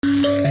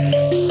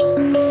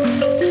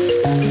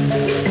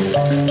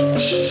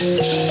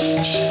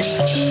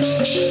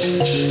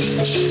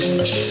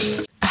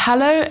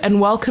Hello and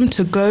welcome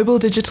to Global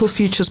Digital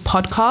Futures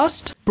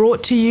podcast,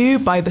 brought to you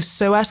by the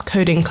SOAS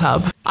Coding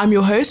Club. I'm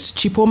your host,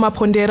 Chipoma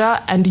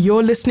Pondera, and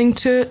you're listening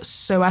to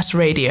SOAS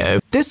Radio.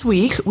 This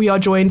week, we are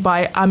joined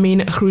by Amin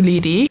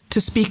Hrulidi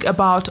to speak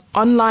about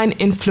online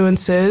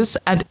influencers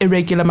and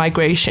irregular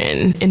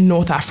migration in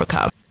North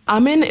Africa.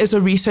 Amin is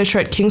a researcher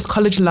at King's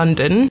College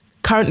London,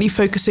 currently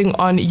focusing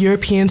on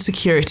European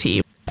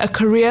security. A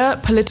career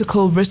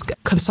political risk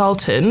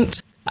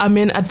consultant,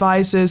 Amin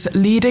advises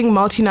leading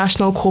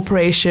multinational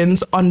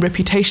corporations on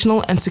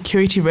reputational and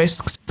security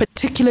risks,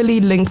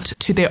 particularly linked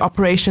to their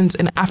operations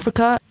in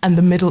Africa and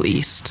the Middle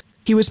East.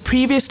 He was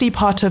previously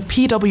part of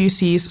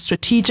PwC's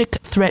Strategic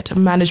Threat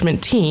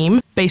Management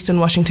team, based in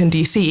Washington,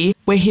 D.C.,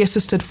 where he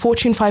assisted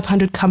Fortune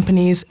 500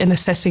 companies in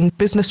assessing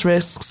business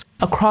risks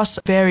across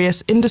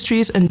various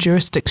industries and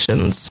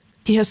jurisdictions.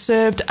 He has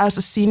served as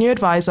a senior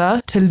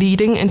advisor to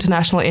leading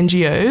international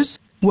NGOs,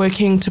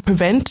 working to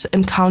prevent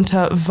and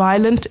counter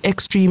violent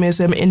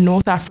extremism in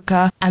North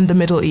Africa and the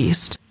Middle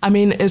East.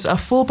 Amin is a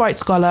Fulbright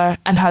scholar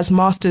and has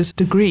master's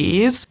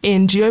degrees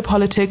in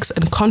geopolitics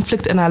and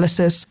conflict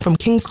analysis from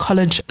King's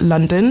College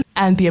London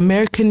and the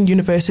American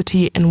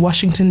University in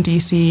Washington,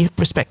 D.C.,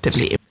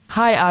 respectively.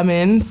 Hi,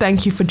 Amin.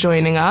 Thank you for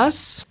joining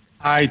us.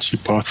 Hi,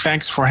 Chipo.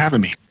 Thanks for having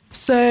me.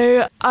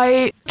 So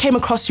I came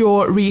across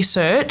your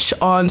research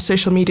on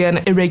social media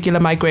and irregular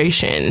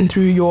migration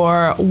through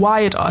your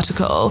Wired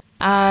article.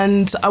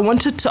 And I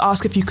wanted to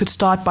ask if you could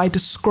start by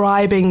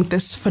describing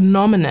this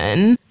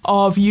phenomenon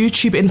of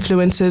YouTube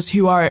influencers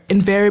who are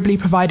invariably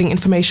providing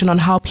information on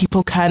how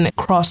people can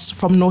cross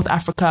from North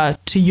Africa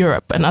to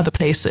Europe and other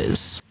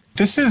places.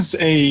 This is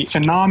a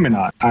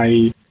phenomenon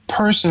I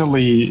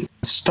personally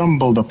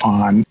stumbled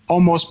upon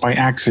almost by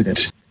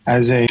accident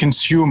as a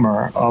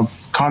consumer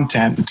of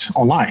content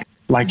online.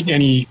 Like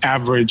any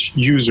average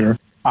user,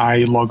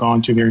 I log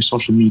on to various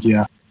social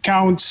media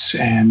accounts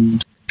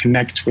and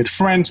connect with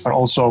friends, but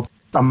also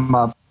I'm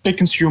a big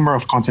consumer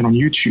of content on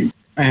YouTube.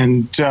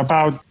 And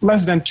about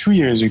less than 2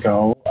 years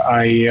ago,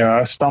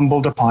 I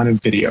stumbled upon a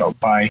video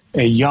by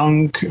a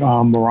young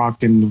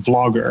Moroccan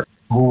vlogger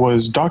who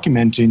was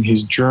documenting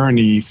his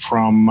journey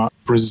from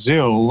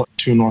Brazil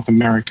to North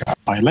America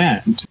by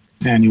land.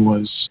 And it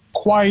was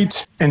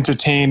quite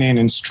entertaining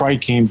and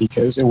striking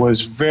because it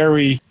was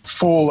very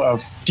full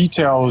of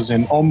details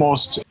and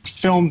almost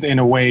filmed in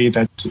a way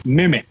that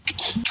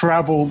mimicked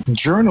travel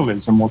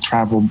journalism or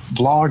travel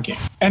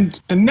vlogging. And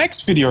the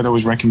next video that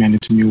was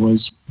recommended to me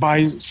was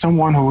by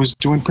someone who was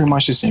doing pretty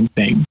much the same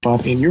thing,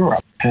 but in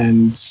Europe.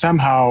 And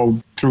somehow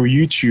through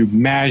YouTube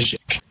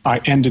magic, I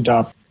ended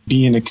up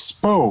being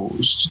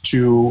exposed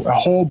to a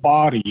whole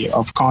body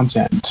of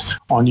content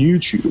on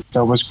YouTube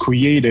that was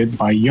created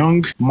by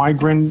young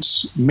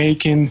migrants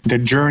making their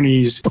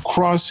journeys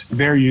across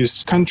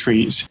various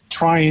countries,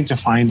 trying to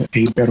find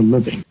a better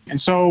living. And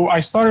so I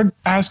started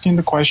asking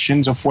the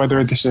questions of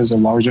whether this is a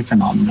larger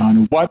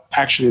phenomenon, what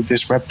actually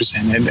this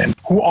represented, and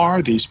who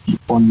are these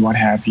people and what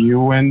have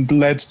you, and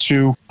led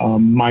to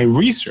my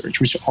research,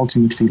 which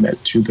ultimately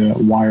led to the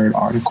Wired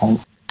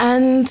article.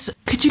 And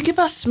could you give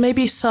us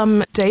maybe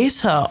some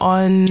data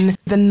on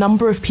the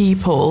number of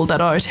people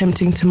that are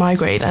attempting to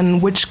migrate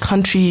and which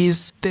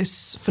countries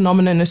this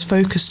phenomenon is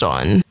focused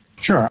on?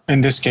 Sure.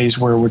 In this case,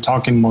 where we're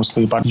talking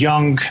mostly about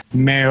young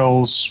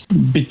males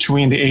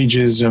between the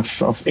ages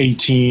of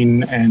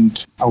 18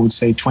 and I would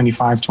say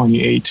 25,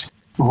 28,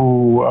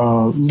 who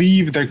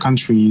leave their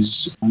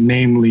countries,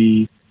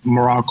 namely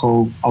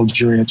Morocco,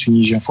 Algeria,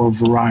 Tunisia, for a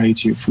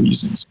variety of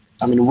reasons.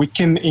 I mean, we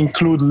can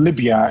include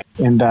Libya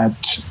in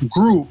that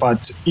group,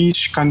 but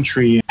each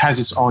country has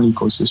its own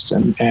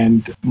ecosystem,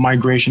 and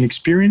migration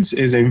experience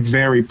is a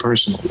very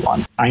personal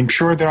one. I'm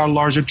sure there are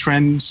larger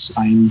trends.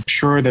 I'm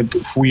sure that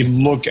if we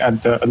look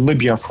at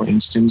Libya, for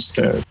instance,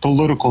 the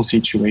political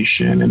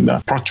situation and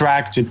the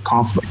protracted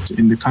conflict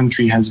in the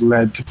country has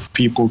led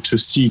people to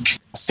seek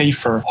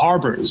safer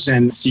harbors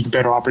and seek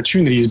better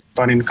opportunities.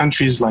 But in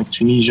countries like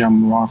Tunisia,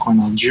 Morocco, and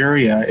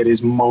Algeria, it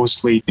is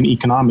mostly an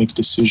economic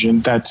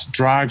decision that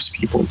drives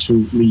people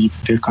to leave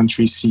their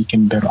countries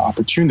seeking better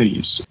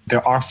opportunities.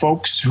 There are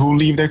folks who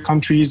leave their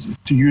countries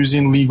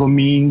using legal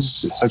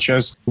means, such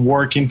as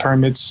working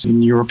permits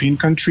in European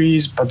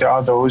countries, but there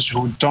are those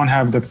who don't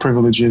have the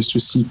privileges to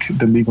seek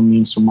the legal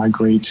means to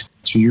migrate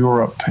to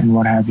Europe and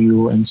what have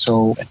you, and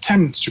so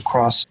attempt to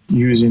cross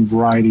using a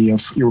variety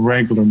of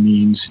irregular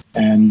means,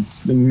 and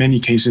in many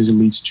cases it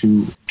leads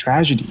to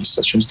tragedies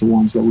such as the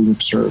ones that we've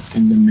observed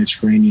in the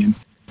Mediterranean.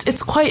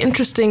 It's quite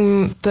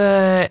interesting,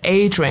 the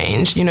age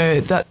range,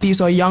 that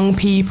these are young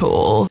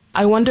people.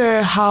 I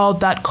wonder how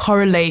that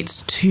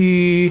correlates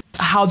to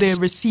how they're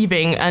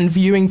receiving and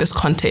viewing this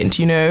content,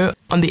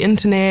 on the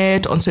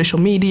internet, on social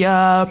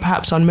media,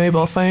 perhaps on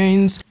mobile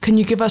phones. Can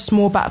you give us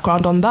more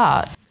background on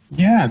that?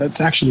 Yeah, that's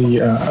actually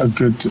a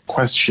good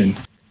question.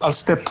 I'll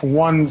step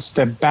one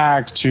step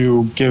back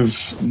to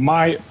give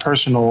my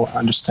personal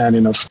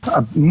understanding of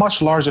a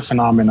much larger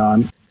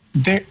phenomenon.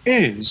 There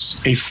is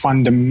a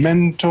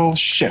fundamental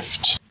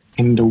shift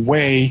in the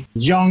way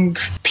young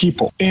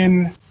people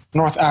in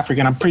North Africa,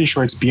 and I'm pretty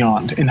sure it's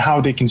beyond, in how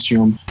they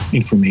consume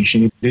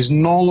information. It is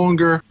no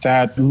longer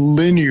that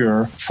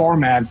linear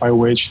format by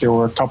which there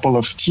were a couple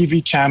of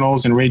TV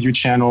channels and radio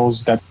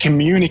channels that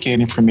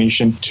communicate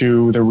information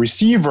to the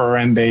receiver,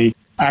 and they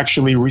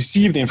actually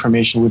receive the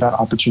information without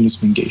opportunities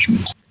of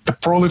engagement. The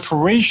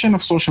proliferation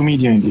of social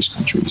media in these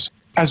countries,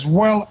 as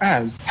well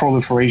as the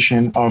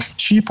proliferation of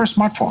cheaper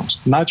smartphones,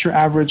 not your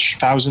average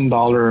 $1,000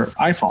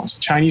 iPhones,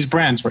 Chinese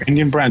brands or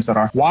Indian brands that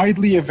are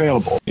widely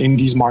available in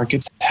these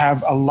markets,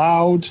 have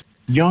allowed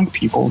young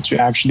people to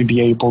actually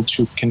be able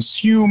to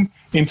consume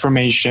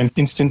information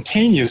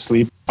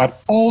instantaneously,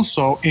 but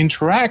also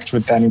interact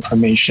with that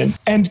information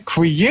and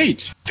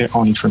create their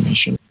own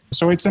information.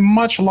 So it's a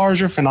much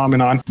larger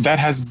phenomenon that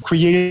has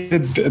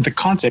created the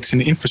context and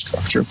the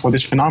infrastructure for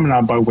this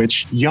phenomenon by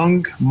which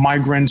young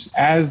migrants,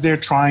 as they're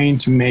trying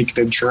to make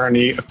the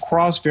journey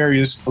across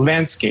various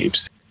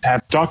landscapes,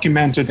 have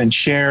documented and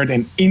shared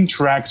and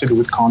interacted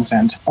with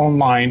content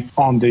online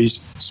on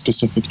these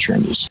specific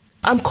journeys.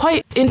 I'm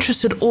quite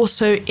interested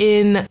also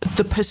in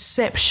the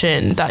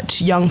perception that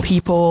young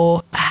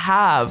people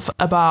have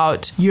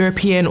about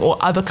European or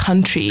other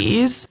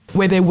countries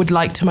where they would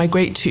like to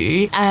migrate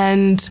to,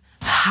 and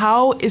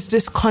how is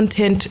this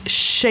content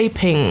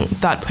shaping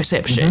that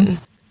perception?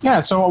 Mm-hmm. Yeah,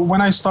 so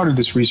when I started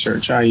this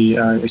research,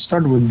 I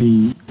started with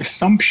the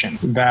assumption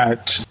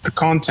that the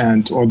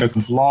content or the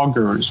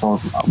vloggers,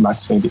 or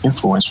let's say the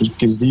influencers,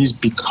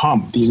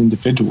 because these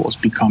individuals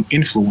become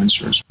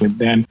influencers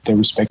within their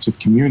respective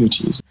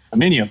communities.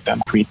 Many of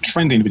them create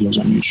trending videos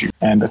on YouTube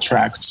and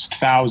attracts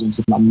thousands,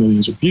 if not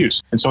millions of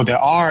views. And so there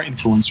are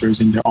influencers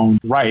in their own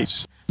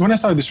rights. When I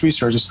started this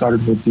research, I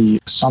started with the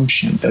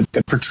assumption that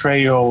the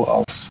portrayal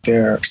of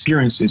their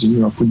experiences in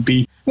Europe would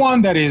be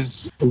one that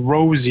is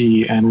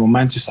rosy and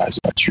romanticized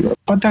about Europe.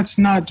 But that's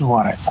not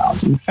what I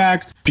found. In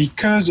fact,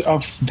 because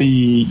of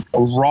the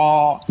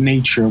raw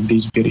nature of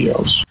these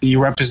videos, the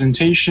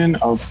representation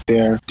of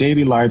their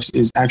daily lives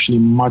is actually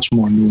much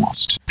more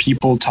nuanced.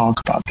 People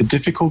talk about the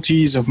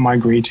difficulties of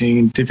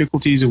migrating,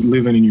 difficulties of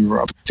living in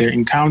Europe, their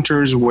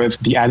encounters with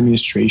the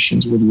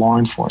administrations, with law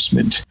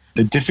enforcement,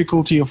 the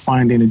difficulty of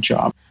finding a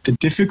job, the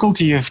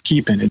difficulty of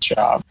keeping a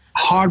job,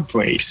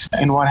 heartbreaks,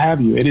 and what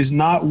have you. It is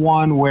not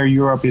one where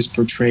Europe is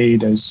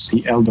portrayed as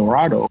the El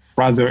Dorado.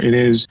 Rather, it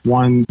is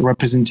one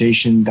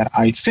representation that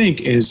I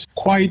think is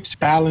quite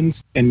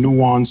balanced and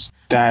nuanced,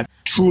 that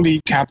truly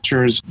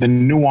captures the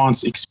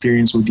nuanced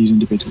experience of these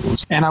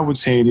individuals. And I would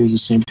say it is the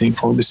same thing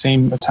for the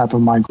same type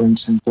of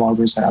migrants and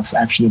bloggers that I've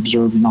actually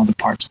observed in other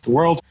parts of the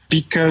world,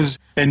 because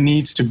there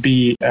needs to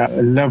be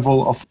a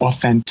level of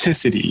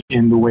authenticity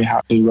in the way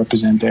how they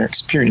represent their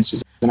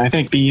experiences. And I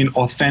think being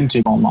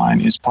authentic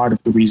online is part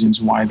of the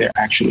reasons why they're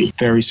actually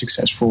very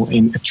successful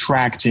in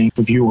attracting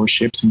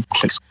viewerships and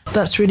clicks.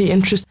 That's really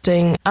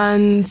interesting.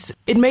 And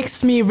it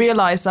makes me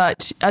realize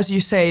that, as you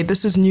say,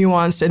 this is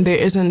nuanced and there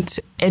isn't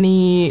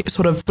any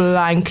sort of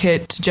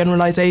blanket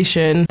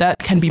generalization that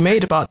can be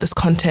made about this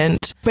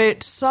content.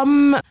 But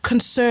some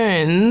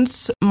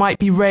concerns might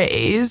be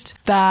raised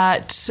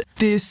that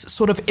this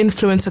sort of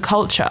influencer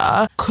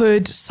culture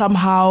could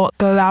somehow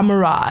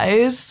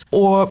glamorize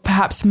or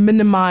perhaps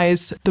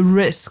minimize the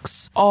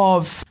risks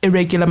of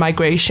irregular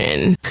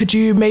migration. Could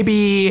you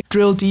maybe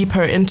drill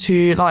deeper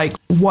into like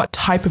what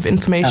type of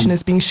information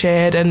is being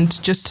shared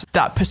and just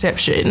that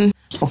perception?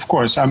 Of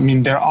course. I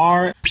mean, there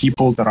are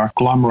people that are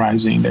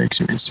glamorizing their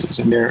experiences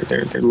and their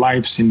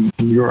lives in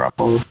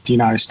Europe or the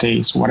United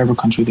States, whatever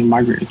country they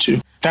migrated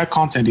to. That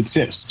content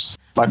exists,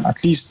 but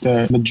at least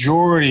the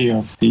majority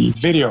of the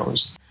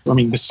videos,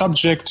 the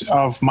subject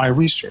of my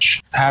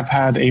research, have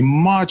had a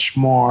much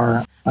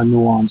more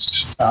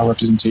nuanced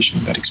representation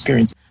of that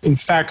experience. In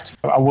fact,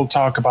 I will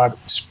talk about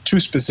two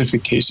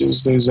specific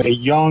cases. There's a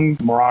young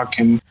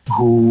Moroccan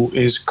who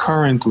is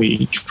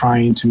currently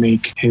trying to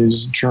make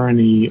his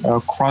journey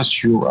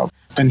across Europe,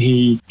 and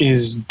he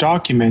is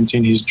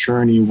documenting his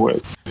journey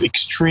with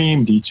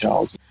extreme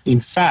details. In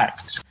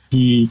fact,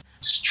 he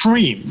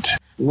streamed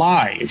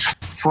live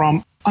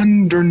from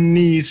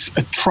underneath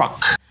a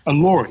truck, a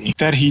lorry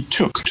that he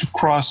took to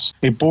cross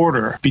a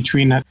border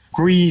between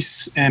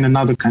Greece and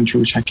another country,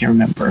 which I can't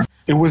remember.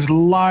 It was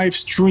live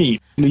streamed.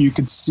 You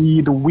could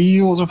see the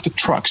wheels of the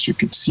trucks. You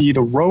could see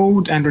the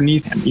road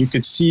underneath him. You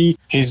could see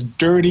his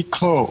dirty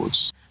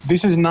clothes.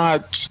 This is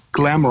not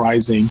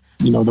glamorizing,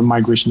 the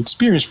migration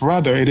experience.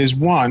 Rather, it is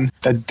one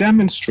that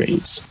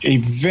demonstrates a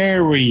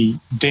very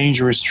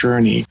dangerous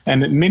journey.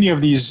 And many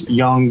of these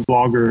young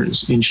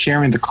bloggers, in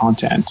sharing the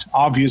content,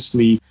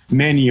 obviously,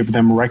 many of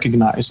them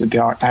recognize that they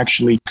are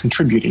actually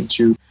contributing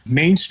to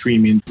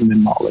mainstreaming the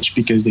knowledge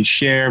because they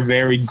share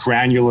very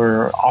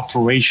granular,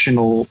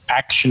 operational,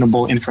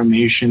 actionable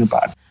information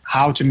about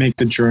how to make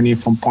the journey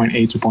from point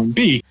A to point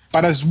B.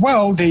 But as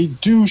well, they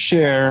do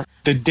share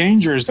the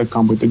dangers that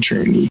come with the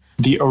journey.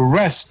 The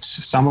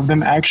arrests, some of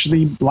them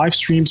actually live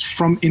streams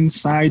from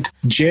inside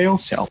jail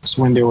cells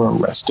when they were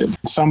arrested.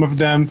 Some of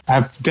them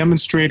have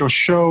demonstrated or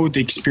showed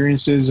the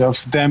experiences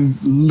of them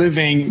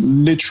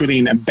living literally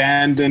in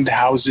abandoned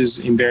houses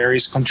in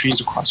various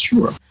countries across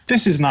Europe.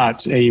 This is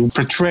not a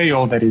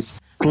portrayal that is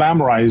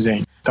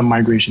glamorizing the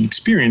migration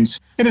experience.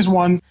 It is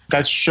one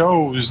that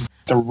shows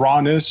the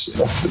rawness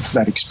of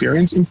that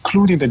experience,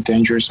 including the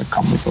dangers that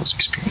come with those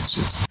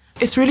experiences.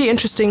 It's really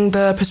interesting,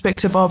 the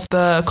perspective of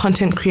the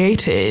content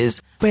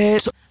creators,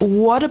 but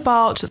what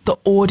about the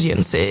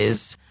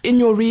audiences? In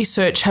your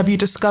research, have you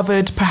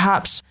discovered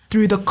perhaps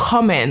through the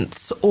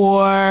comments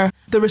or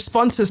the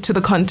responses to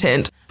the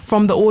content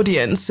from the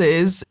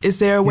audiences, is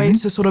there a way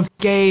to sort of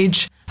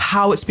gauge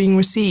how it's being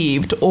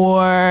received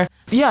or,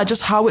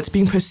 just how it's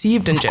being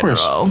perceived in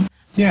general?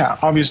 Yeah,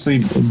 obviously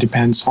it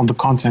depends on the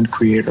content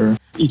creator.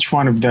 Each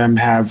one of them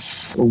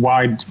have a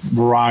wide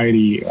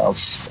variety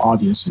of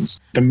audiences.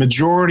 The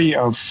majority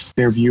of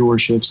their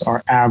viewerships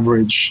are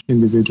average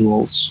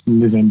individuals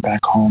living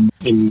back home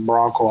in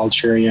Morocco,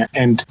 Algeria,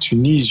 and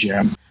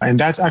Tunisia. And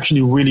that's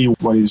actually really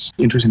what is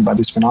interesting about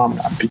this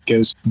phenomenon,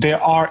 because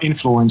there are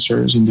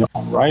influencers in their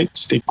own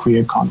rights. They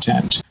create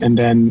content and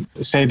then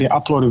say they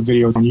upload a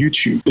video on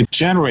YouTube. It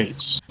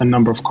generates a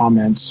number of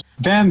comments.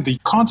 Then the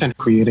content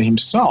creator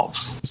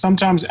himself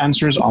sometimes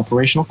answers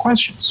operational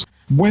questions.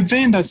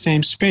 Within that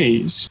same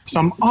space,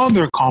 some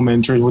other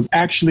commenters would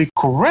actually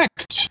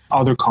correct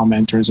other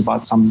commenters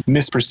about some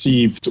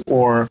misperceived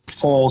or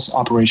false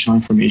operational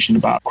information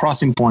about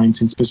crossing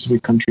points in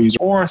specific countries,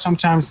 or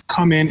sometimes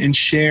come in and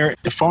share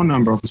the phone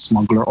number of a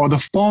smuggler or the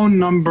phone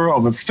number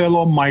of a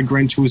fellow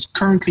migrant who is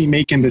currently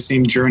making the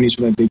same journey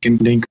so that they can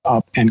link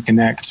up and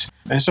connect.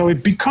 And so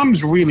it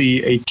becomes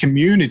really a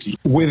community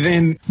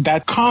within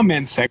that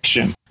comment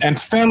section. And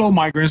fellow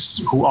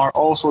migrants who are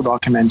also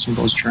documenting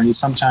those journeys,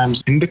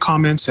 sometimes in the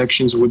comment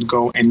sections would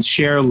go and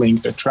share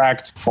links to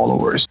attract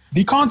followers.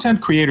 The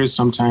content creators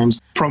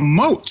sometimes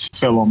promote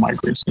fellow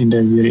migrants in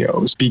their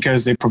videos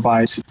because they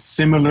provide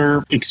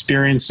similar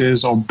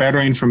experiences or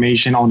better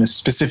information on a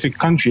specific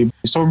country.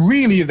 So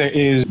really there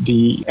is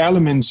the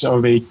elements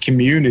of a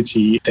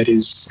community that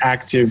is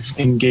active,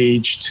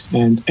 engaged,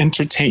 and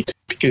entertained.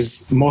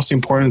 Because most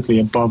importantly,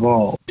 above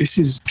all, this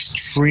is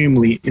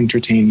extremely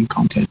entertaining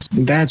content.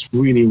 And that's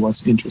really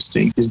what's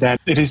interesting, is that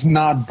it is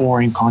not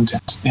boring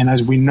content. And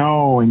as we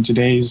know in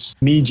today's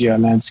media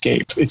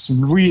landscape, it's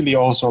really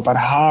also about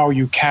how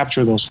you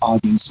capture those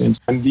audiences.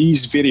 And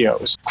these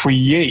videos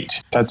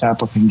create that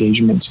type of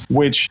engagement,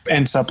 which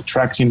ends up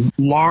attracting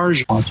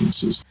large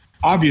audiences.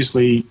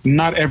 Obviously,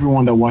 not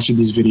everyone that watches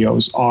these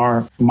videos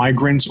are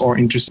migrants or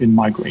interested in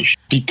migration.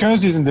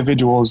 Because these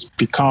individuals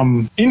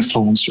become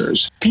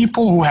influencers,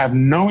 people who have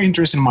no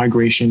interest in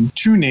migration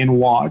tune in,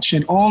 watch,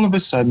 and all of a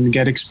sudden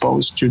get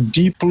exposed to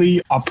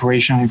deeply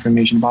operational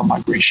information about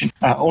migration,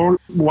 or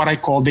what I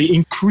call they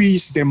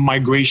increase their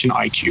migration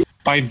IQ.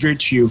 By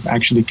virtue of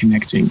actually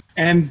connecting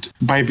and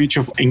by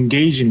virtue of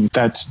engaging with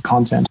that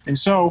content. And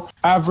so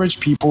average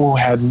people who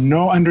had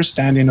no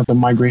understanding of the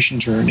migration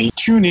journey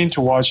tune in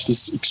to watch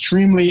this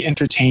extremely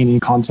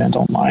entertaining content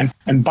online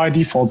and by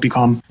default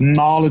become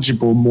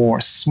knowledgeable, more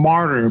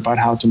smarter about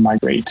how to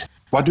migrate.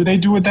 What do they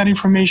do with that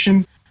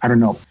information? I don't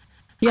know.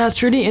 Yeah,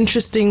 it's really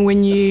interesting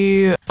when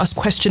you are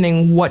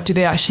questioning what do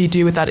they actually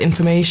do with that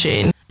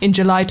information. In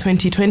July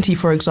 2020,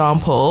 for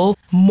example,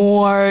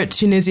 more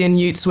Tunisian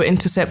youths were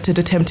intercepted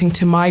attempting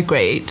to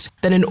migrate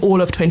than in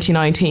all of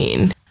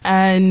 2019.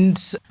 And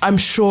I'm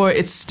sure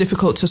it's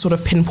difficult to sort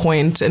of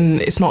pinpoint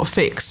and it's not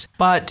fixed.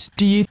 But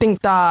do you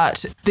think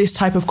that this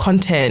type of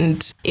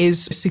content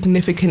is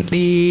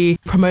significantly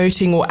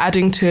promoting or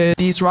adding to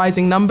these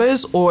rising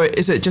numbers, or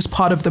is it just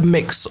part of the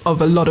mix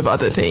of a lot of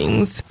other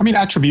things? I mean,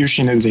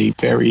 attribution is a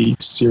very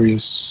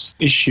serious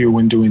issue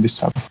when doing this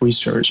type of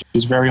research.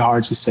 It's very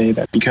hard to say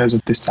that because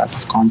of this type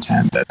of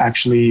content that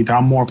actually there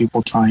are more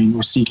people trying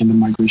or seeking the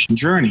migration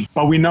journey.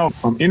 But we know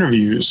from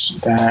interviews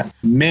that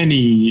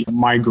many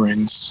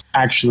migrants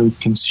actually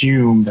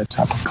consume that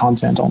type of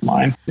content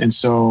online. And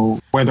so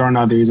whether or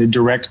not there is a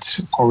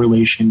direct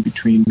correlation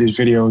between these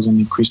videos and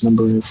the increased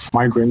number of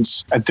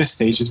migrants at this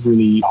stage is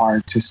really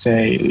hard to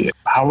say.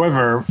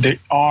 However, there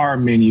are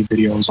many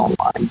videos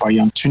online by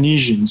young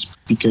Tunisians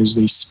because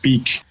they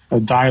speak a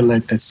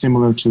dialect that's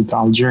similar to the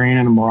Algerian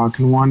and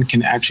Moroccan one,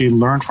 can actually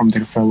learn from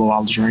their fellow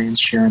Algerians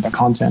sharing that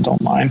content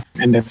online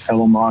and their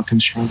fellow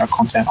Moroccans sharing that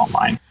content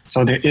online.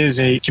 So there is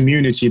a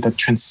community that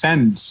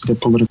transcends the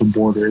political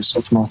borders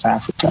of North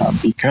Africa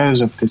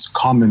because of this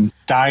common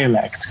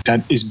dialect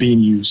that is being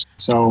used.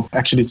 So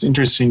actually, it's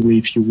interestingly,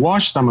 if you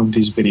watch some of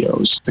these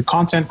videos, the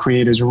content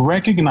creators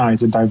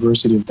recognize the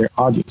diversity of their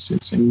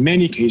audiences. In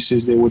many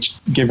cases, they would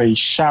give a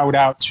shout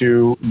out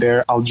to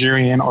their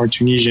Algerian or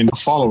Tunisian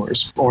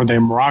followers or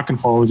their Moroccan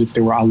followers if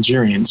they were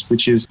Algerians,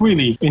 which is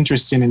really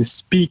interesting and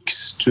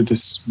speaks to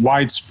this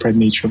widespread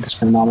nature of this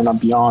phenomenon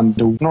beyond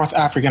the North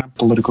African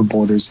political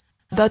borders.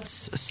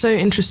 That's so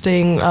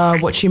interesting,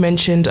 what you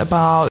mentioned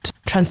about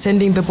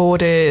transcending the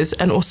borders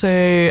and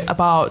also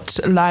about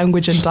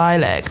language and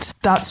dialect.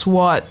 That's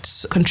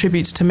what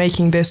contributes to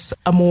making this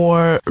a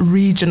more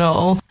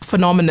regional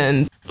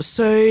phenomenon.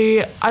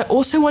 So I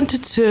also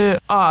wanted to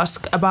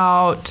ask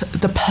about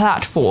the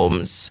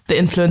platforms the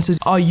influencers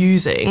are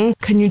using.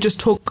 Can you just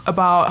talk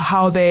about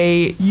how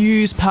they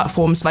use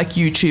platforms like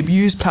YouTube,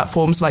 use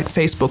platforms like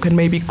Facebook, and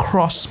maybe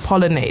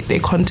cross-pollinate their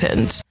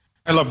content?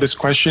 I love these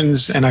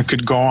questions, and I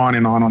could go on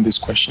and on these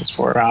questions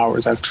for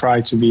hours. I've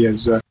tried to be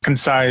as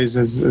concise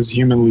as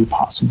humanly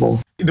possible.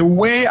 The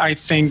way I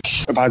think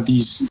about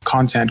these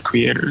content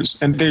creators,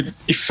 and they're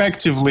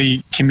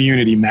effectively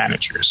community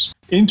managers.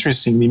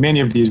 Interestingly, many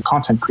of these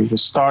content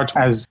creators start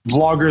as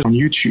vloggers on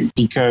YouTube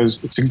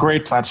because it's a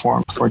great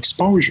platform for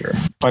exposure,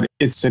 but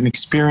it's an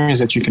experience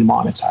that you can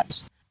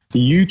monetize. The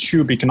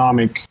YouTube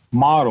economic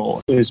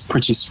model is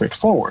pretty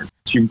straightforward.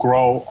 You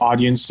grow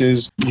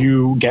audiences,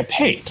 you get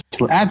paid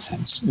through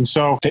AdSense. And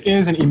so there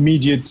is an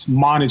immediate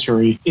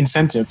monetary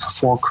incentive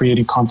for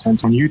creating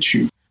content on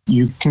YouTube.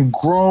 You can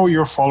grow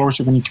your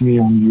followership in your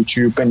community on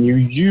YouTube, and you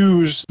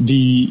use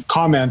the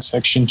comment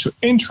section to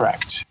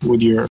interact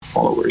with your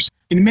followers.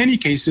 In many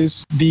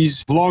cases,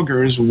 these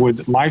vloggers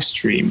would live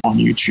stream on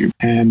YouTube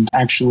and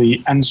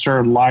actually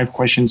answer live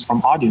questions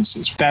from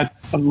audiences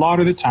that a lot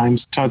of the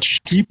times touch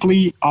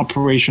deeply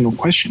operational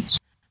questions.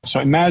 So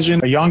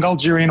imagine a young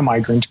Algerian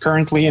migrant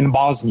currently in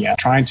Bosnia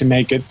trying to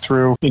make it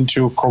through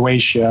into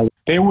Croatia.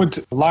 They would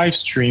live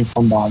stream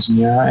from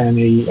Bosnia, and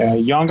a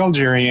young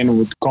Algerian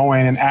would go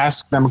in and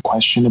ask them a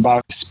question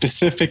about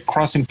specific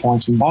crossing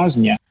points in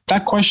Bosnia.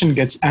 That question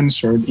gets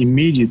answered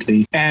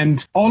immediately.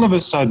 And all of a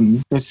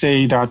sudden, let's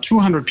say there are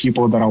 200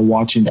 people that are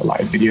watching the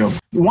live video.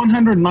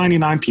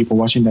 199 people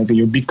watching that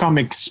video become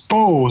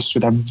exposed to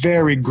that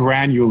very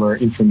granular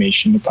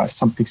information about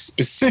something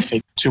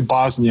specific to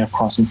Bosnia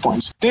crossing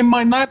points. They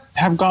might not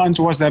have gone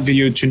to watch that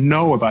video to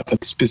know about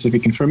that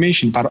specific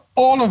information, but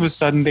all of a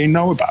sudden they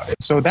know about it.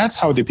 So that's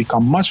how they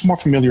become much more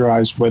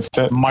familiarized with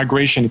the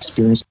migration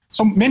experience.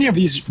 So many of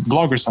these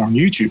bloggers are on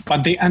YouTube,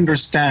 but they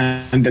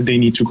understand that they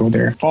need to grow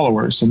their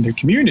followers and their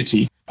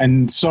community.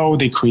 And so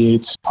they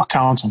create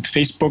accounts on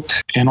Facebook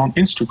and on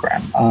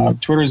Instagram.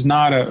 Twitter is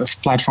not a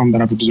platform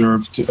that I've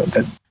observed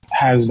that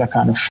has that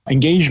kind of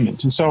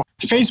engagement. And so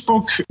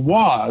Facebook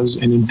was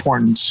an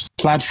important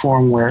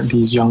platform where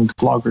these young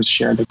bloggers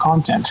share their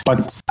content.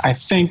 But I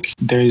think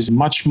there is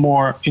much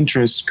more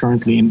interest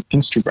currently in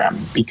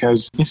Instagram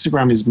because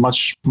Instagram is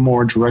much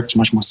more direct,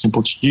 much more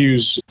simple to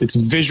use. It's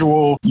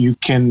visual. You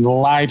can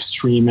live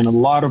stream, and a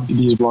lot of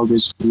these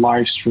bloggers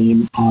live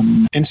stream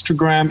on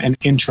Instagram and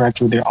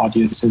interact with their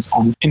audiences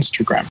on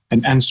Instagram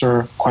and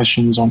answer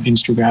questions on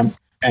Instagram.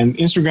 And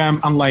Instagram,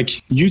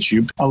 unlike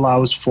YouTube,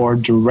 allows for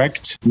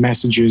direct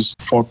messages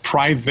for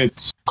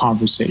private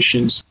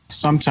conversations.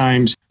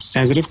 Sometimes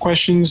sensitive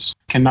questions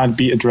cannot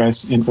be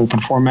addressed in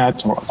open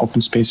format or open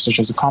space, such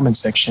as the comment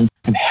section.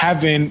 And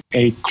having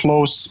a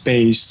closed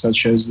space,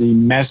 such as the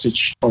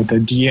message or the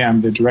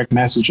DM, the direct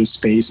messages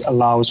space,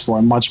 allows for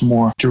a much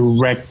more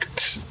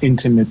direct,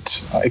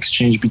 intimate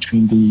exchange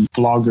between the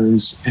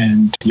bloggers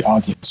and the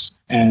audience.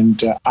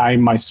 And I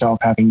myself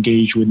have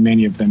engaged with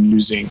many of them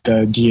using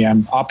the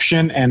DM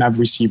option, and I've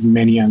received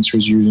many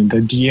answers using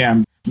the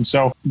DM. And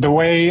so the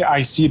way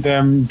I see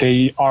them,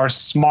 they are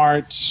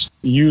smart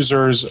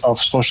users of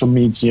social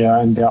media,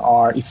 and they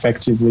are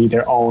effectively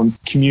their own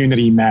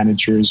community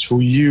managers who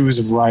use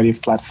a variety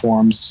of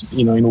platforms,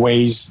 in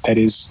ways that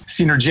is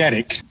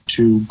synergetic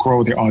to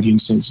grow their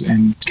audiences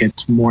and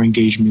get more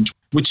engagement,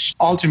 which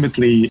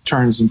ultimately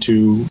turns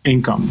into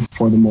income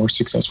for the more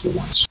successful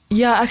ones.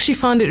 Yeah, I actually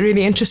found it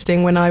really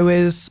interesting when I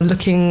was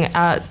looking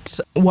at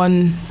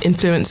one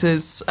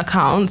influencer's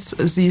accounts,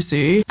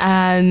 Zizou,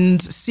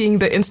 and seeing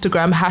the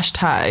Instagram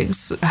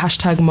hashtags,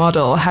 hashtag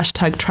model,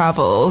 hashtag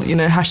travel,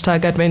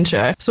 hashtag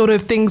adventure, sort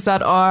of things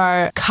that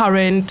are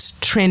current,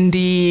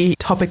 trendy,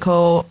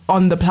 topical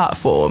on the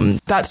platform.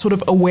 That sort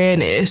of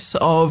awareness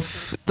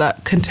of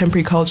that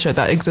contemporary culture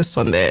that exists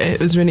on there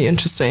is really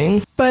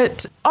interesting.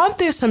 But aren't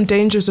there some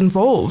dangers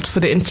involved for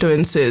the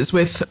influencers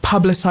with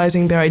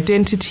publicizing their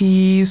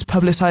identities,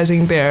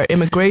 publicizing their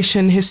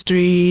immigration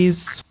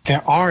histories?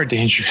 There are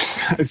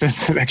dangers.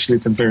 It's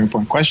a very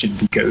important question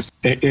because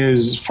it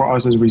is, for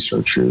us as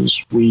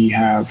researchers, we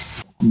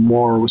have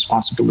more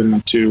responsibility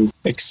not to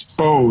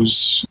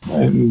expose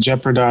and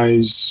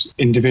jeopardize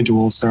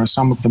individuals that are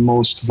some of the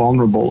most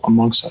vulnerable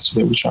amongst us,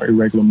 which are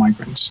irregular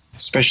migrants,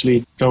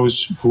 especially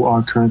those who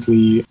are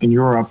currently in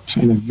Europe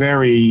in a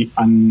very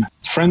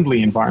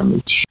unfriendly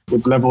environment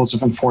with levels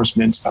of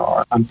enforcement that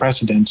are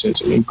unprecedented,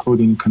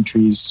 including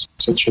countries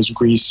such as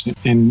Greece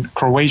and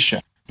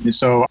Croatia.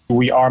 So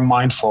we are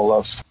mindful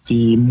of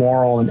the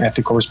moral and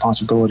ethical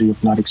responsibility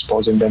of not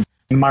exposing them.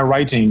 In my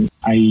writing,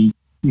 I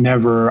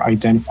never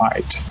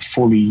identified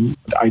fully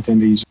the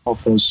identities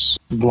of those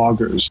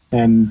vloggers.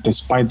 And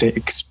despite the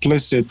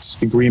explicit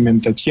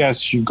agreement that,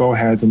 yes, you go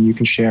ahead and you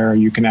can share,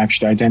 you can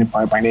actually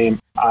identify by name,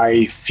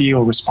 I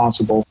feel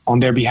responsible on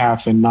their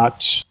behalf and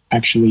not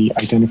actually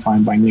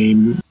identifying by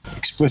name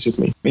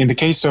explicitly. In the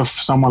case of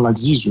someone like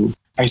Zizou,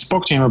 I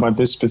spoke to him about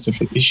this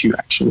specific issue,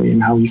 actually,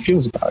 and how he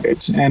feels about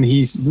it. And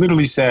he's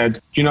literally said,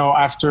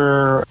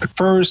 after the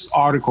first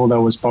article that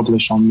was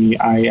published on me,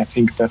 I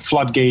think the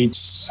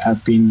floodgates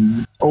have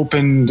been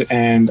opened.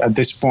 And at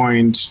this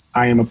point,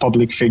 I am a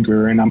public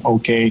figure and I'm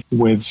okay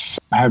with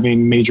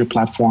having major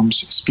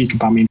platforms speak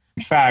about me.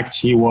 In fact,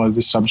 he was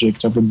the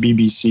subject of a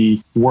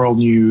BBC World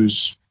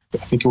News,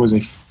 I think it was a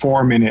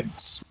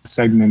 4-minute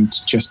segment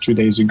just 2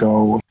 days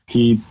ago.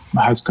 He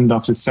has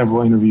conducted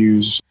several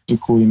interviews,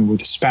 including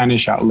with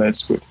Spanish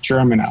outlets, with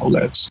German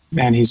outlets,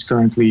 and he's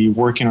currently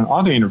working on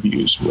other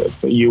interviews with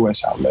the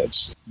US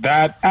outlets.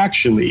 That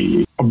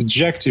actually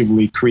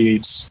objectively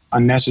creates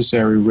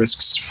unnecessary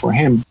risks for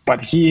him, but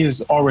he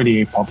is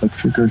already a public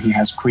figure. He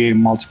has created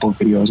multiple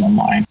videos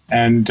online.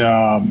 And,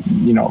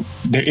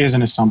 there is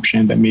an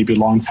assumption that maybe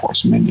law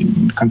enforcement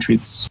in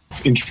countries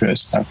of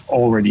interest have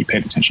already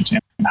paid attention to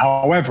him.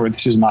 However,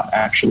 this is not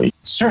actually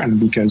certain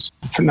because,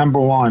 for number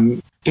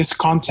one, this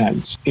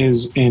content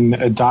is in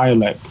a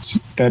dialect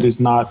that is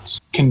not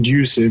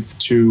conducive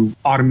to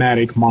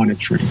automatic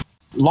monitoring.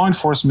 Law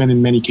enforcement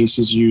in many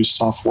cases use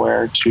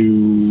software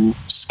to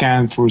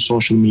scan through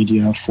social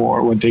media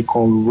for what they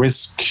call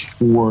risk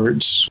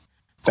words.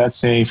 That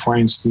say, for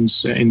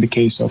instance, in the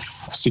case of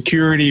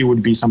security, it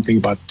would be something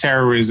about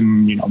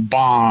terrorism,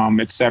 bomb,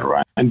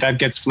 etc. And that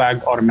gets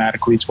flagged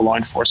automatically to law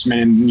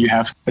enforcement. And you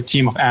have a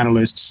team of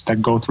analysts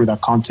that go through that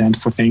content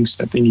for things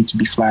that they need to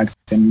be flagged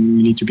and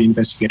need to be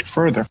investigated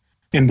further.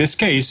 In this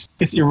case,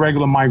 it's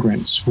irregular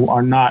migrants who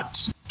are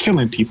not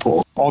killing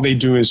people. All they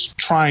do is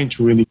trying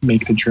to really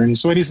make the journey.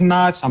 So it is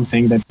not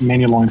something that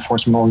many law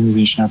enforcement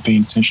organizations are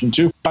paying attention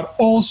to. But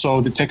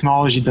also, the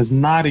technology does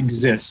not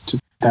exist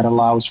that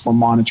allows for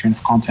monitoring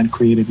of content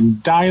created in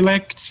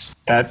dialects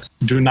that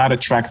do not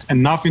attract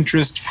enough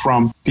interest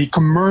from the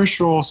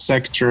commercial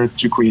sector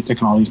to create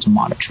technology to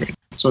monitor it.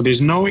 So there's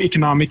no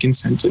economic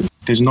incentive,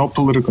 there's no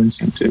political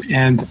incentive,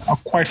 and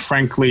quite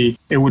frankly,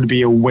 it would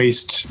be a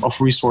waste of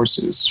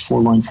resources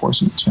for law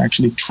enforcement to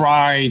actually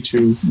try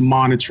to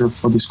monitor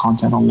for this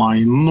content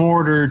online in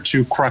order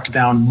to crack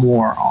down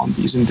more on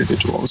these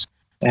individuals.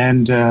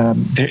 And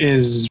there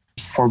is,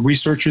 for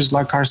researchers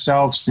like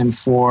ourselves and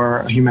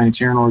for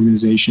humanitarian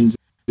organizations,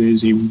 there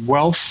is a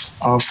wealth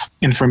of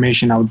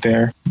information out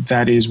there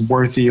that is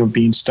worthy of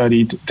being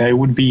studied that it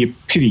would be a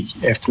pity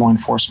if law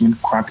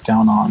enforcement cracked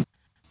down on.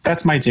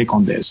 That's my take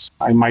on this.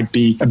 I might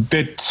be a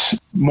bit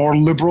more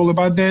liberal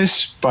about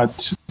this,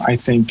 but I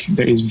think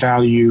there is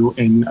value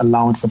in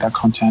allowing for that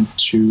content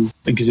to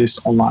exist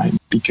online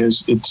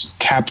because it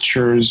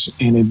captures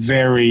in a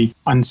very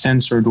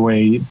uncensored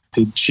way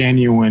the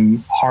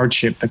genuine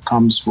hardship that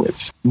comes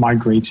with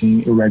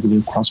migrating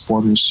irregularly across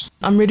borders.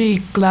 I'm really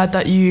glad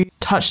that you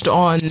touched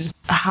on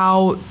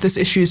how this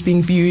issue is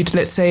being viewed,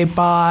 let's say,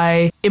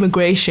 by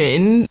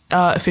immigration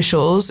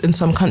officials in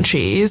some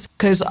countries,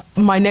 because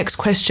my next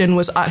question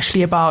was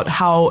actually about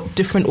how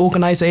different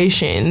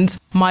organizations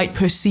might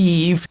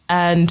perceive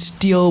and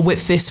deal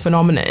with this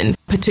phenomenon,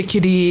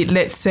 particularly,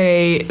 let's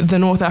say, the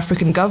North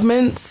African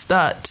governments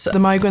that the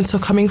migrants are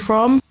coming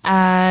from,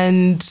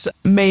 and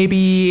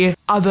maybe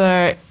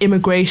other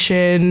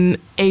immigration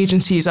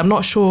agencies. I'm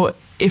not sure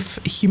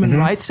if human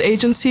rights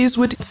agencies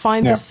would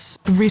find this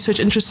research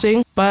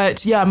interesting.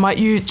 But might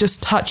you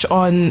just touch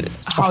on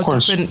how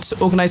different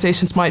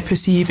organizations might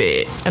perceive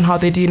it and how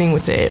they're dealing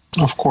with it?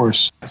 Of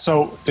course.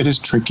 So it is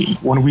tricky.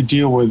 When we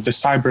deal with the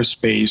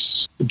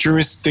cyberspace,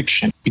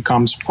 jurisdiction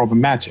becomes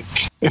problematic.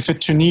 If a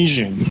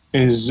Tunisian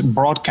is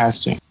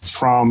broadcasting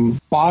from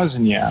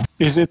Bosnia,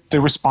 is it the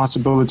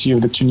responsibility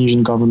of the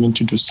Tunisian government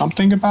to do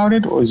something about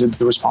it, or is it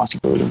the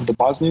responsibility of the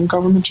Bosnian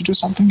government to do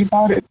something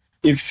about it?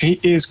 If he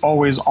is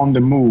always on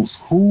the move,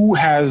 who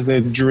has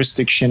the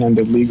jurisdiction and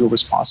the legal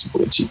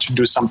responsibility to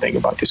do something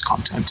about this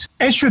content?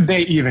 And should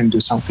they even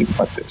do something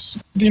about this?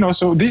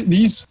 So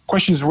these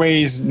questions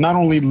raise not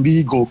only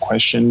legal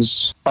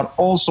questions, but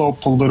also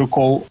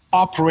political,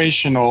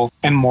 operational,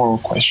 and moral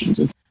questions.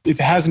 It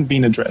hasn't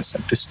been addressed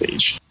at this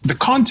stage. The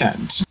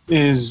content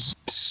is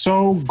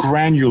so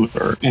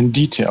granular and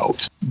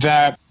detailed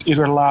that it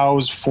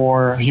allows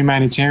for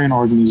humanitarian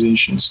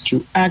organizations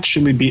to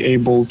actually be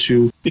able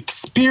to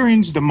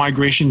experience the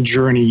migration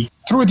journey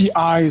through the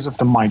eyes of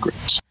the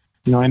migrants.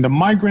 And the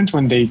migrant,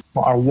 when they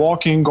are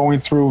walking, going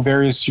through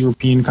various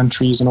European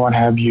countries and what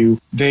have you,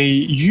 they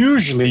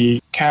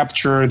usually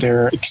capture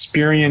their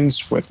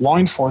experience with law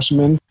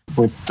enforcement,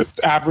 with the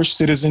average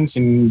citizens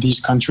in these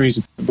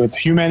countries, with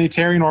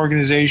humanitarian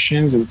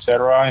organizations,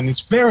 etc. And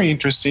it's very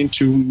interesting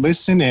to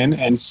listen in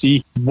and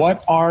see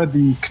what are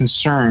the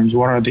concerns,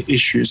 what are the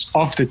issues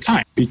of the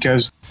time,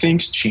 because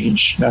things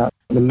change. The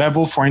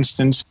level, for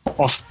instance,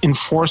 of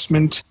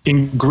enforcement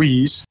in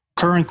Greece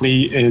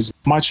currently is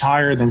much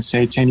higher than,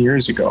 say, 10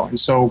 years ago. And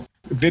so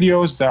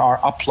videos that are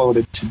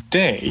uploaded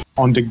today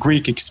on the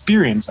Greek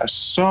experience are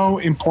so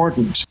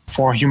important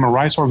for human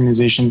rights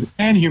organizations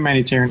and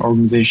humanitarian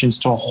organizations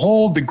to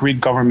hold the Greek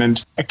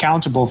government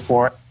accountable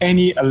for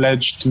any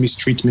alleged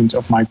mistreatment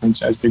of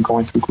migrants as they're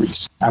going through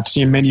Greece. I've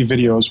seen many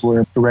videos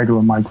where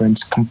irregular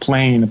migrants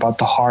complain about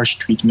the harsh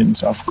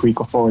treatment of Greek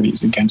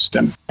authorities against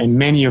them. And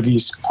many of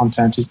these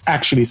content is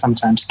actually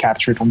sometimes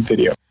captured on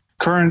video.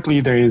 currently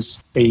there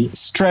is a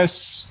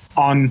stress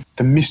on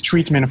the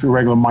mistreatment of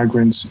irregular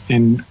migrants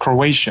in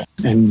Croatia.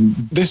 And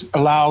this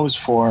allows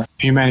for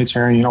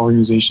humanitarian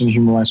organizations,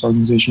 human rights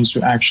organizations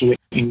to actually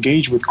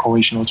engage with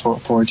Croatian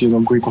authorities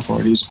or Greek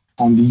authorities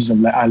on these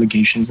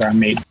allegations that are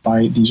made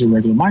by these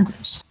irregular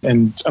migrants,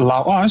 and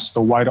allow us, the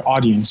wider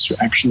audience, to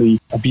actually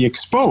be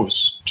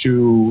exposed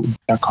to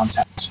that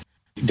content.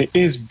 There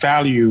is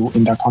value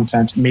in that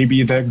content.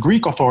 Maybe the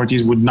Greek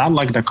authorities would not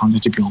like that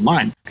content to be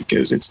online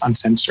because it's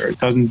uncensored. It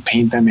doesn't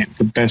paint them in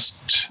the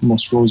best,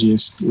 most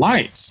rosiest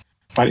lights.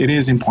 But it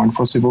is important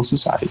for civil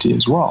society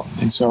as well.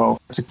 And so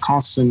it's a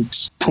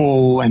constant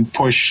pull and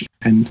push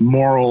and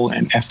moral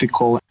and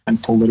ethical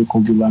and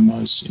political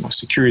dilemmas,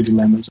 security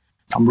dilemmas.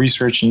 I'm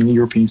researching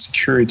European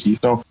security.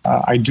 So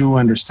I do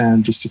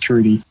understand the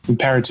security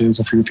imperatives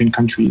of European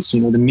countries, the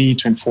need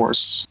to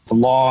enforce the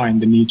law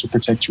and the need to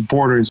protect your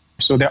borders.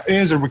 So there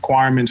is a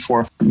requirement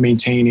for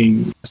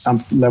maintaining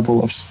some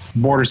level of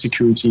border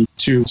security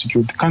to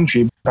secure the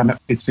country. But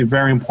it's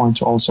very important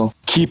to also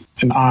keep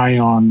an eye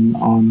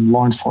on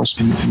law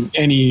enforcement and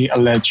any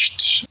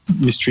alleged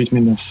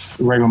mistreatment of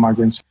irregular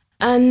migrants.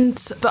 And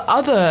the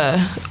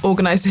other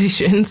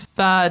organizations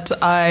that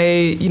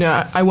I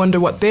wonder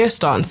what their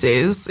stance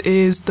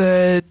is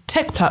the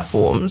tech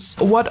platforms.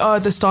 What are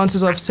the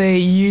stances of, say,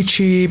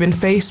 YouTube and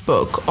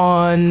Facebook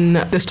on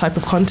this type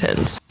of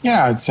content?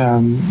 Yeah,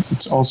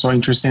 it's also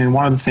interesting.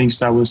 One of the things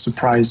that I was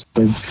surprised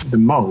with the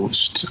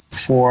most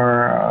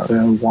for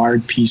the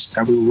Wired piece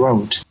that we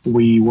wrote,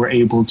 we were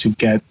able to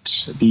get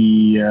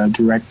the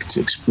direct,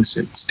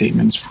 explicit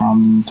statements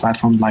from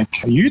platforms like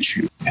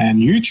YouTube. And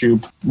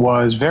YouTube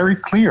was very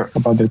clear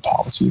about their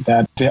policy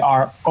that they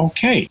are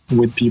okay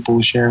with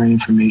people sharing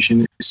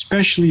information,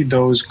 especially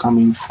those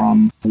coming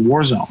from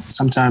war zones.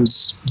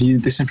 Sometimes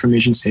this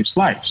information saves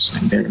lives,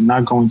 and they're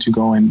not going to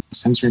go and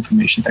censor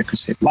information that could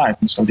save life.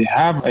 And so they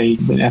have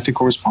an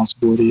ethical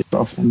responsibility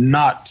of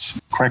not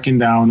cracking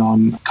down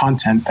on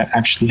content that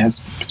actually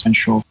has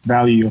potential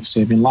value of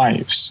saving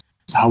lives.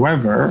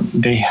 However,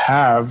 they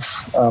have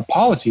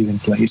policies in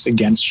place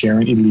against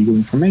sharing illegal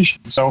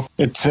information. So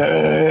it's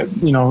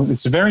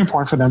very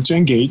important for them to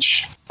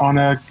engage on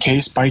a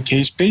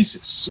case-by-case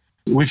basis.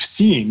 We've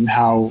seen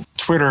how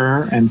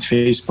Twitter and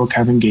Facebook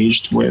have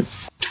engaged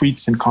with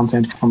tweets and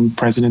content from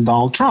President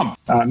Donald Trump.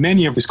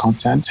 Many of this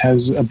content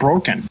has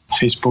broken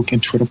Facebook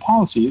and Twitter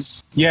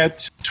policies.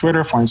 Yet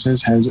Twitter, for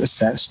instance, has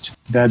assessed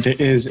that there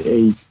is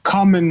a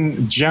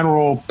common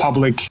general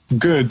public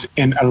good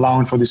in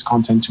allowing for this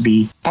content to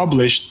be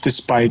published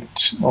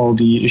despite all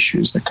the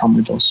issues that come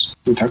with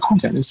that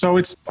content. And so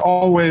it's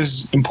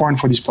always important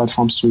for these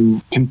platforms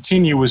to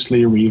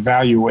continuously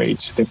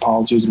reevaluate their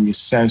policies,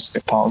 reassess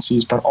their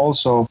policies, but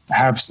also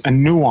have a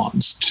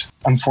nuanced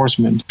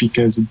enforcement,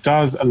 because it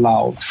does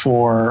allow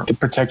for the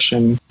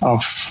protection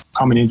of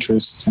common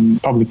interests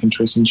and public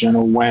interests in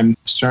general when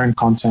certain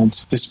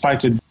content,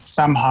 despite it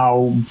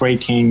somehow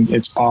breaking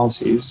its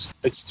policies,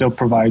 it still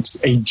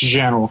provides a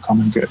general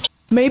common good.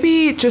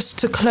 Maybe just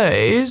to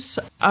close,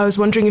 I was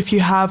wondering if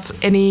you have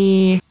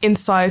any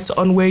insights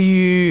on where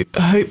you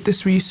hope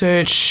this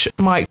research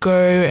might go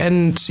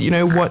and,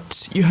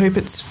 what you hope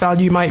its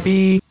value might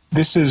be.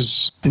 This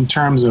is, in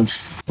terms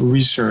of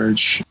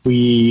research,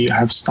 we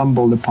have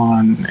stumbled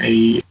upon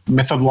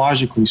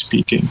methodologically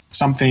speaking,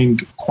 something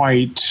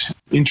quite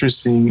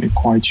interesting and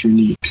quite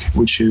unique,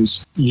 which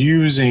is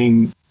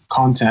using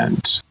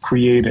content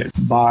created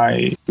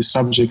by the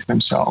subjects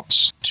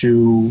themselves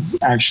to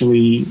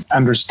actually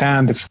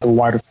understand the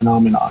wider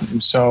phenomenon.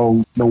 And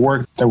so the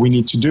work that we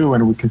need to do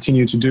and we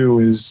continue to do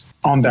is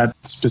on that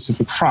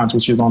specific front,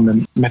 which is on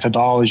the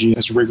methodology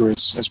as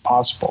rigorous as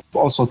possible.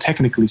 Also,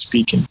 technically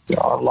speaking, there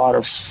are a lot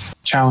of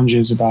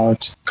challenges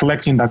about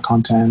collecting that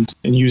content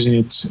and using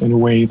it in a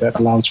way that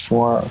allows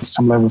for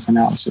some level of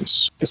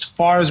analysis. As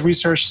far as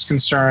research is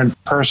concerned,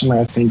 personally,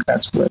 I think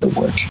that's where the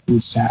work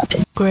needs to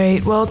happen.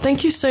 Great. Well,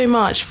 thank you so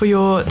much for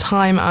your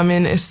time,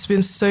 Amin. It's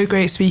been so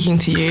great speaking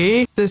to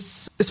you.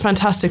 This is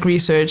fantastic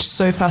research,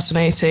 so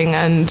fascinating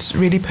and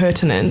really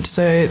pertinent.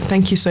 So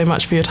thank you so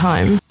much for your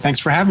time. Thanks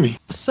for having me.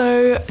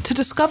 So to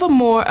discover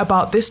more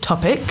about this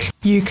topic,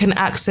 you can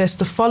access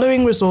the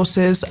following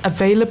resources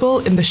available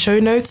in the show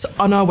notes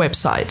on our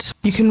website.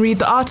 You can read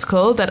the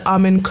article that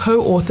Amin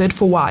co-authored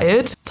for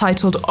Wired,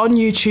 titled On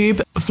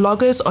YouTube,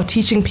 Vloggers Are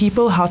Teaching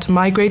People How to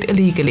Migrate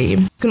Illegally.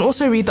 You can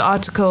also read the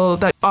article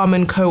that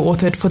Amin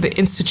co-authored for the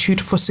Institute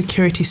for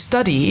Security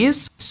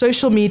Studies,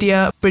 Social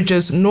Media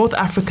Bridges North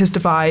Africa's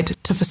Divide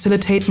to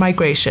Facilitate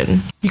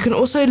Migration. You can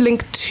also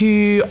link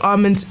to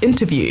Amin's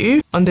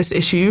interview on this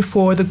issue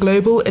for the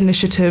Global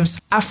Initiative's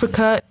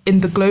Africa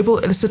in the Global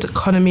Illicit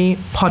Economy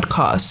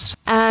podcast.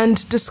 And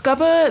and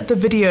discover the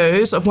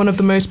videos of one of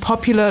the most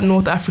popular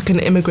North African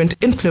immigrant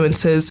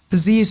influencers,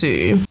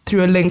 Zizou,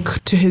 through a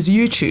link to his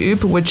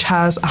YouTube, which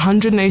has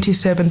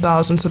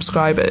 187,000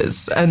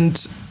 subscribers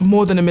and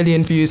more than 1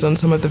 million views on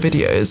some of the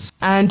videos.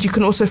 And you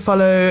can also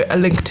follow a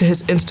link to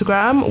his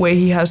Instagram, where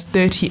he has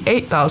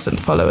 38,000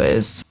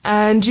 followers.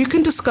 And you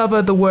can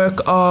discover the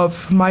work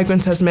of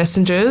Migrants as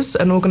Messengers,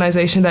 an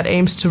organization that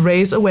aims to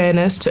raise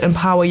awareness to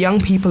empower young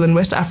people in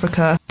West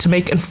Africa to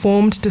make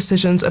informed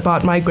decisions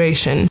about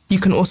migration. You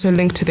can also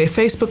link to their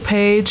Facebook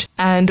page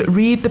and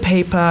read the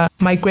paper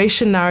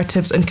Migration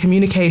Narratives and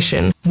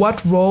Communication: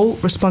 What Role,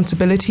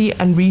 Responsibility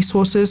and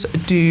Resources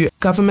Do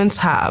Governments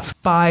Have,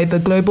 by the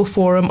Global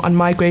Forum on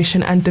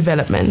Migration and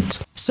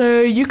Development.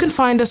 So you can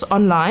find us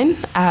online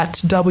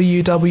at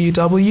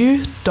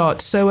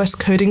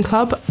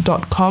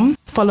www.soascodingclub.com.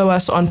 Follow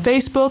us on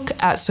Facebook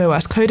at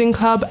SOAS Coding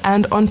Club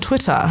and on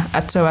Twitter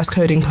at SOAS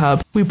Coding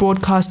Club. We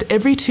broadcast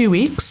every 2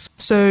 weeks,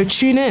 so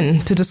tune in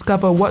to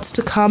discover what's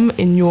to come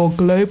in your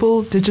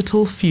global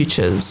digital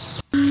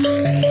futures.